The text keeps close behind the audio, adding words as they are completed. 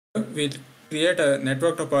We'll create a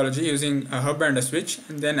network topology using a hub and a switch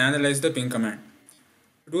and then analyze the ping command.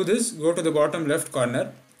 To do this, go to the bottom left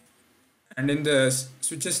corner and in the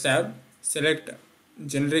switches tab, select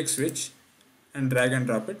generic switch and drag and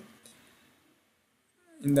drop it.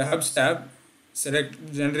 In the hubs tab,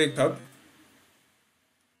 select generic hub,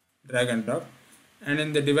 drag and drop. And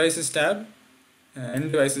in the devices tab,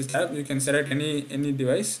 end devices tab, you can select any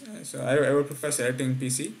device. So I would prefer selecting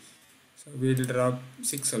PC. So we'll drop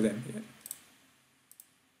 6 of them here.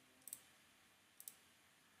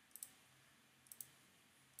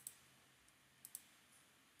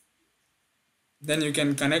 Then you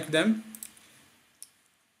can connect them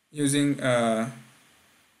using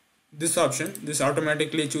this option. This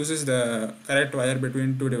automatically chooses the correct wire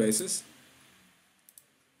between two devices.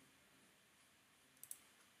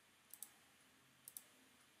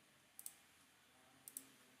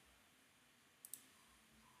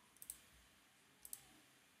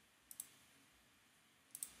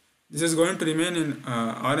 This is going to remain in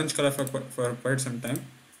orange color for quite some time.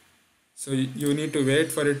 So you need to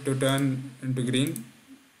wait for it to turn into green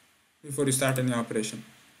before you start any operation.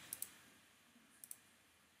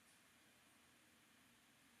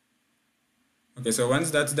 Okay, so once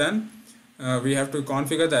that's done, we have to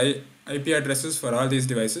configure the IP addresses for all these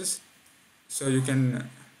devices. So you can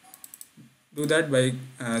do that by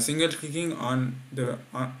single clicking on the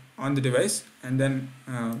device and then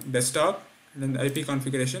desktop and then the IP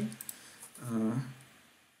configuration.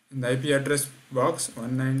 In the IP address box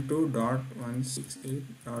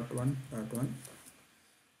 192.168.1.1,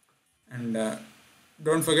 and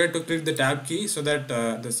don't forget to click the tab key so that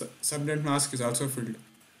the subnet mask is also filled.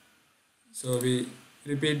 So we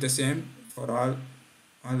repeat the same for all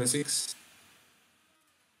the 6.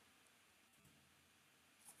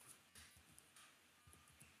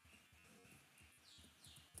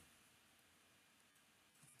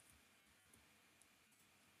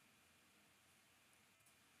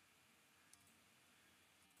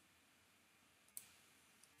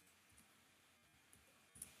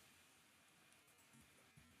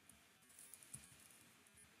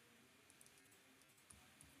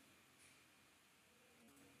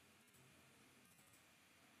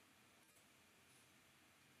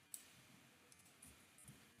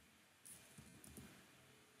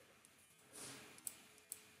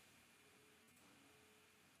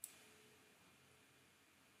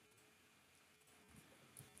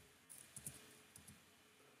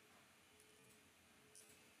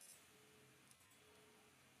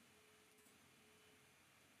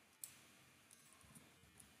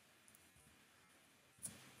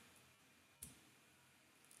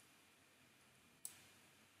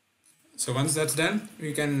 So once that's done,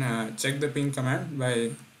 we can check the ping command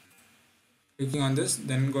by clicking on this,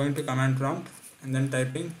 then going to command prompt and then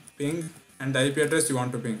typing ping and the IP address you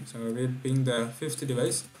want to ping. So we'll ping the 5th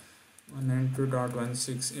device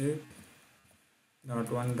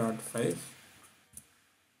 192.168.1.5.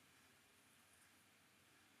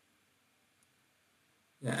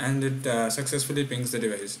 Yeah, and it successfully pings the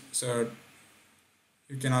device. So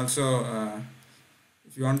you can also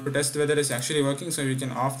if you want to test whether it's actually working, so you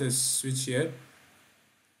can off this switch here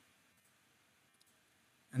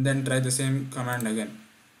and then try the same command again.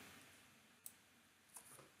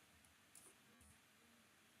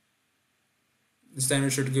 This time you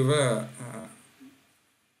should give a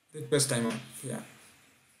request timeout. Yeah,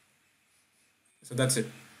 so that's it.